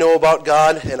what I know about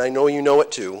God, and I know you know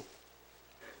it too.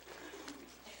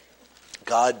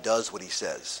 God does what he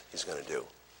says he's going to do.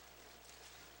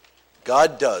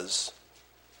 God does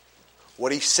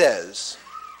what he says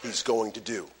he's going to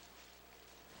do.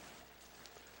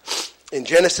 In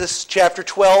Genesis chapter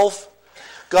 12,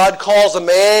 God calls a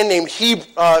man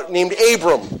named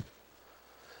Abram.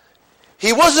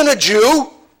 He wasn't a Jew.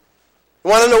 You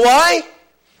want to know why?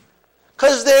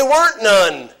 Because there weren't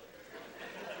none.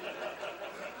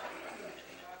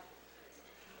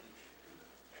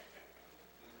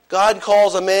 God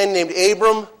calls a man named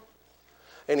Abram,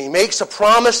 and he makes a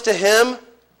promise to him,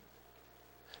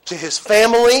 to his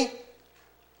family,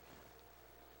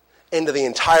 and to the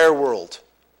entire world.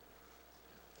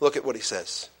 Look at what he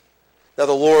says. Now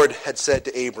the Lord had said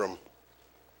to Abram,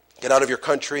 get out of your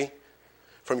country,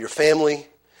 from your family,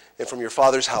 and from your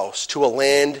father's house, to a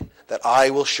land that I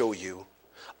will show you.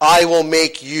 I will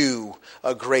make you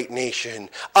a great nation.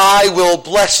 I will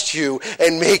bless you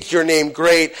and make your name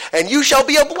great, and you shall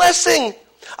be a blessing.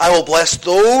 I will bless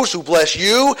those who bless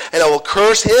you, and I will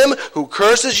curse him who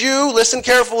curses you. Listen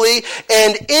carefully.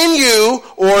 And in you,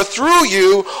 or through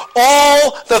you,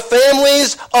 all the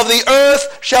families of the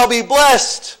earth shall be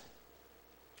blessed.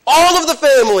 All of the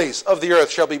families of the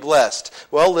earth shall be blessed.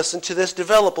 Well, listen to this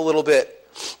develop a little bit.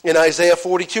 In Isaiah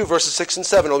 42, verses 6 and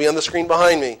 7, it'll be on the screen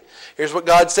behind me. Here's what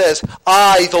God says.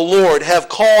 I, the Lord, have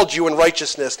called you in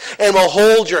righteousness and will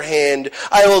hold your hand.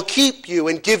 I will keep you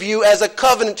and give you as a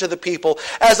covenant to the people,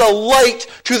 as a light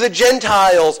to the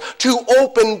Gentiles, to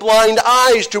open blind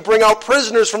eyes, to bring out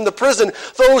prisoners from the prison,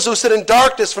 those who sit in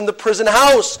darkness from the prison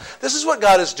house. This is what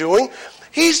God is doing.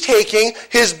 He's taking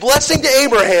his blessing to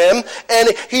Abraham and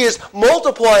he is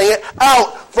multiplying it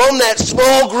out from that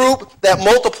small group that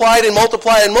multiplied and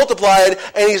multiplied and multiplied,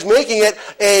 and he's making it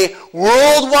a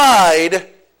worldwide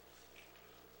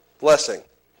blessing.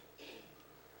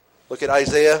 Look at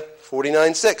Isaiah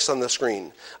 49:6 on the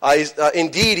screen.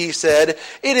 Indeed, he said,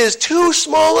 it is too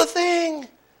small a thing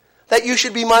that you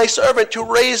should be my servant to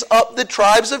raise up the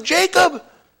tribes of Jacob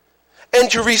and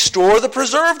to restore the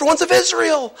preserved ones of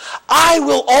Israel. I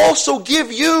will also give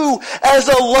you as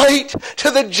a light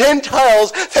to the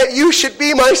Gentiles, that you should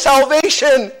be my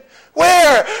salvation.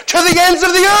 Where? To the ends of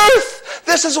the earth.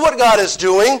 This is what God is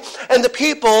doing. And the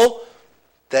people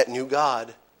that knew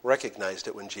God recognized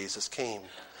it when Jesus came.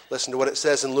 Listen to what it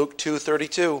says in Luke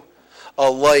 2:32.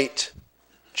 A light.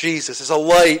 Jesus is a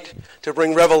light to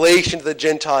bring revelation to the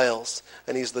Gentiles.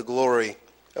 And he's the glory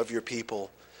of your people,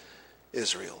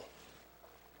 Israel.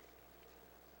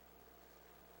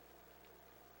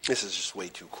 This is just way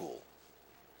too cool.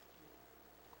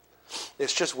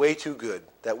 It's just way too good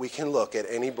that we can look at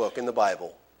any book in the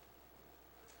Bible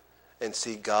and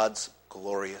see God's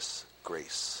glorious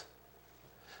grace.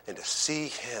 And to see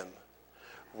him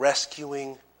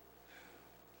rescuing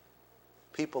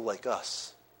people like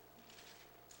us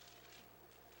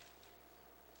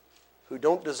who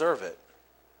don't deserve it,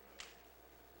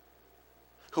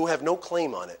 who have no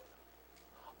claim on it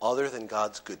other than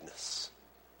God's goodness,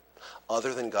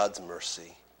 other than God's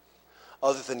mercy,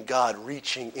 other than God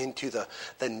reaching into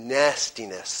the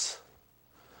nastiness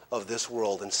of this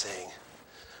world and saying,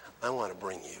 I want to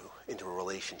bring you into a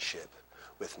relationship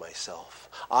with myself.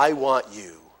 I want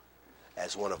you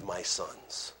as one of my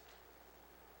sons.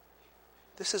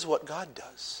 This is what God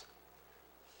does.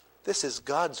 This is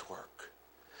God's work.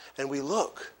 And we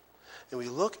look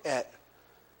at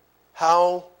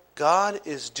how God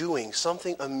is doing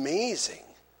something amazing.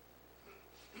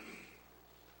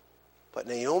 But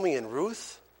Naomi and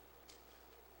Ruth,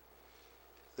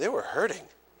 they were hurting.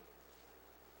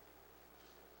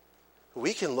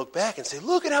 We can look back and say,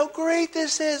 look at how great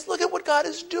this is. Look at what God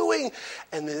is doing.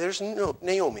 And then there's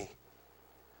Naomi.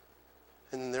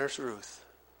 And then there's Ruth.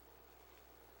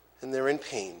 And they're in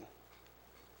pain.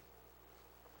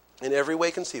 In every way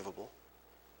conceivable.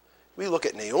 We look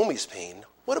at Naomi's pain.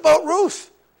 What about Ruth?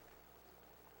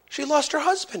 She lost her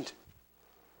husband.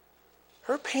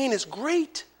 Her pain is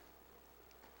great.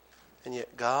 And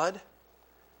yet God,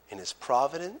 in his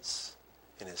providence,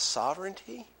 in his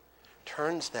sovereignty,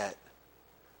 turns that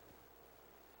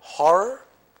horror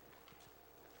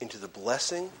into the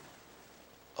blessing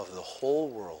of the whole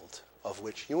world, of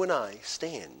which you and I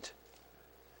stand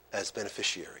as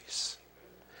beneficiaries.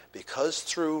 Because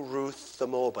through Ruth the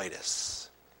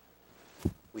Moabitess,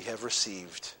 we have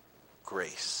received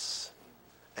grace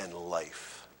and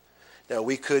life. Now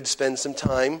we could spend some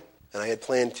time, and I had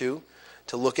planned to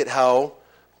look at how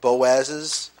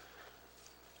Boaz's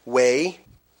way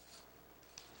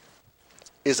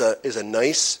is a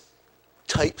nice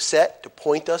typeset to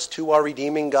point us to our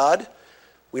redeeming God.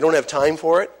 We don't have time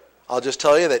for it. I'll just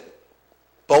tell you that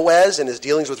Boaz, in his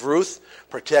dealings with Ruth,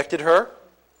 protected her.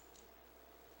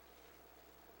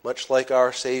 Much like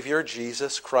our Savior,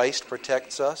 Jesus Christ,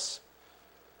 protects us.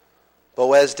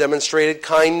 Boaz demonstrated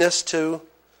kindness to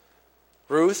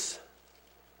Ruth,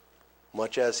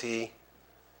 much as he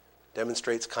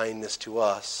demonstrates kindness to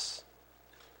us.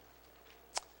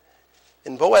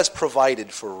 And Boaz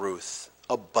provided for Ruth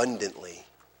abundantly,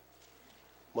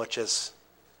 much as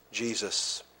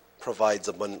Jesus provides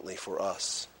abundantly for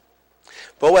us.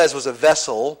 Boaz was a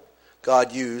vessel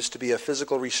God used to be a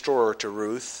physical restorer to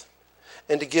Ruth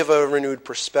and to give a renewed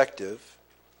perspective.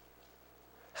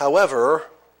 However,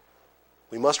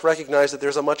 we must recognize that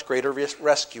there's a much greater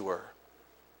rescuer.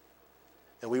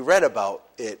 And we read about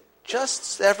it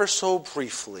just ever so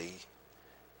briefly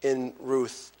in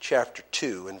Ruth chapter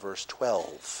 2 and verse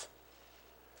 12.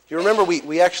 You remember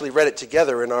we actually read it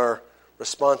together in our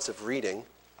responsive reading.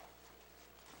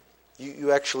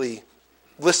 You actually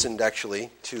listened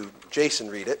to Jason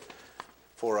read it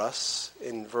for us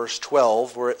in verse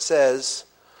 12, where it says,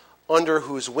 "Under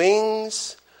whose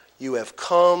wings you have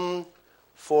come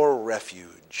for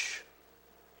refuge."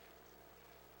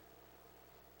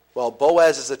 Well,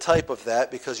 Boaz is a type of that,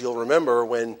 because you'll remember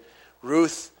when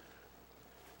Ruth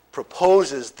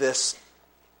proposes this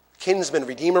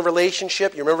kinsman-redeemer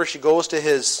relationship, you remember she goes to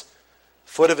his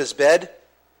foot of his bed,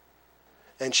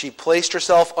 and she placed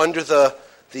herself under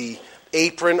the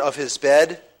apron of his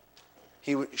bed.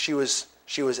 She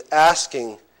was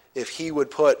asking if he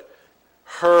would put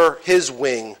his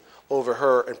wing over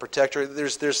her and protect her.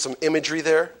 There's some imagery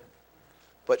there,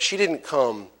 but she didn't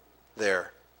come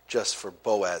there just for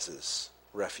Boaz's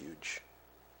refuge.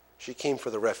 She came for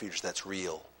the refuge that's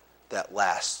real, that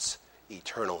lasts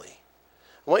eternally.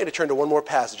 I want you to turn to one more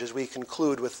passage as we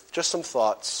conclude with just some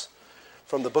thoughts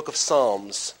from the book of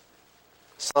Psalms.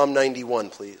 Psalm 91,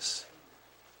 please.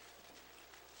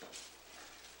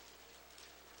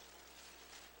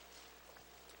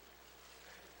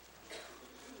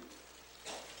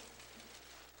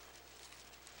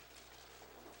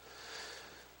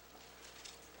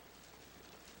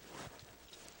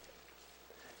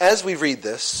 As we read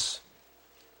this,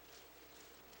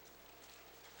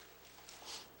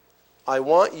 I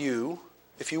want you,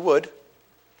 if you would,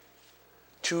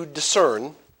 to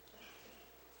discern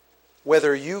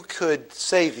whether you could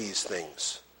say these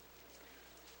things,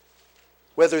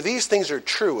 whether these things are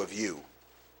true of you,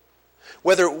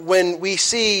 whether when we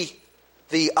see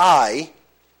the I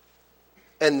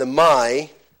and the my,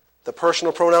 the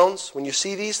personal pronouns, when you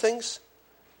see these things,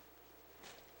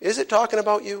 is it talking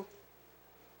about you?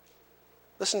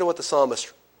 Listen to what the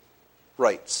psalmist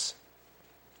writes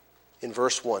in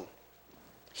verse 1.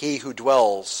 "He who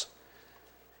dwells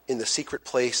in the secret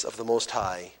place of the Most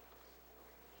High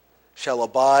shall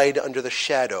abide under the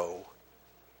shadow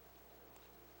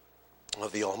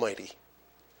of the Almighty.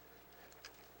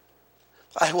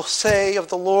 I will say of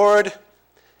the Lord,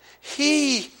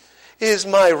 He is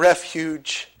my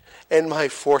refuge and my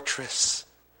fortress.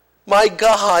 My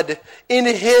God, in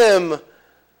Him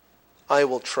I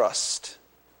will trust.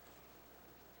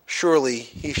 Surely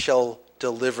He shall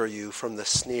deliver you from the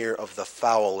snare of the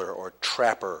fowler or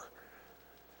trapper,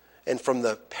 and from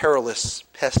the perilous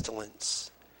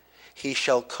pestilence. He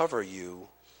shall cover you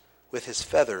with His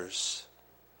feathers,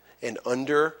 and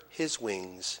under His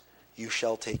wings you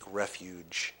shall take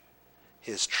refuge.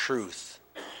 His truth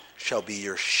shall be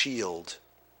your shield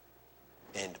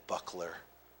and buckler."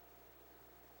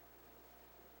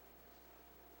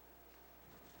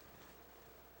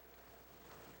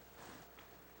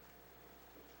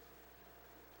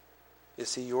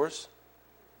 Is He yours?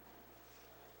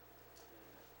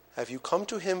 Have you come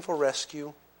to Him for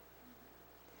rescue?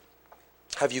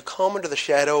 Have you come under the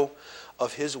shadow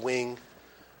of His wing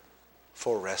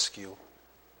for rescue?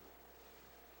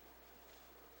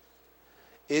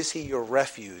 Is He your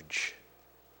refuge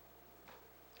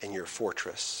and your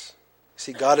fortress?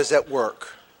 See, God is at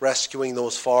work rescuing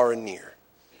those far and near.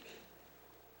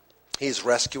 He is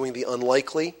rescuing the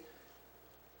unlikely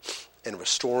and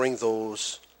restoring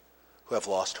those who have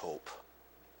lost hope.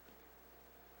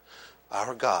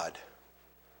 Our God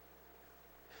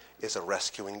is a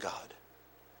rescuing God.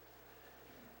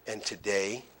 And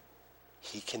today,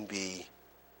 He can be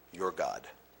your God.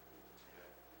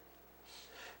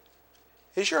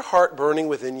 Is your heart burning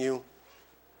within you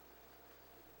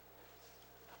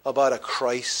about a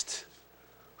Christ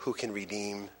who can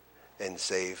redeem and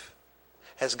save?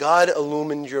 Has God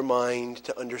illumined your mind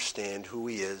to understand who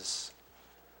He is?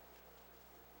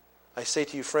 I say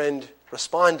to you, friend,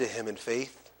 respond to Him in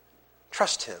faith.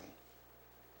 Trust Him.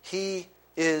 He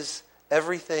is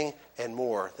everything and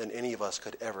more than any of us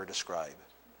could ever describe.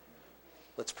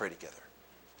 Let's pray together.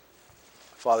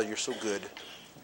 Father, You're so good.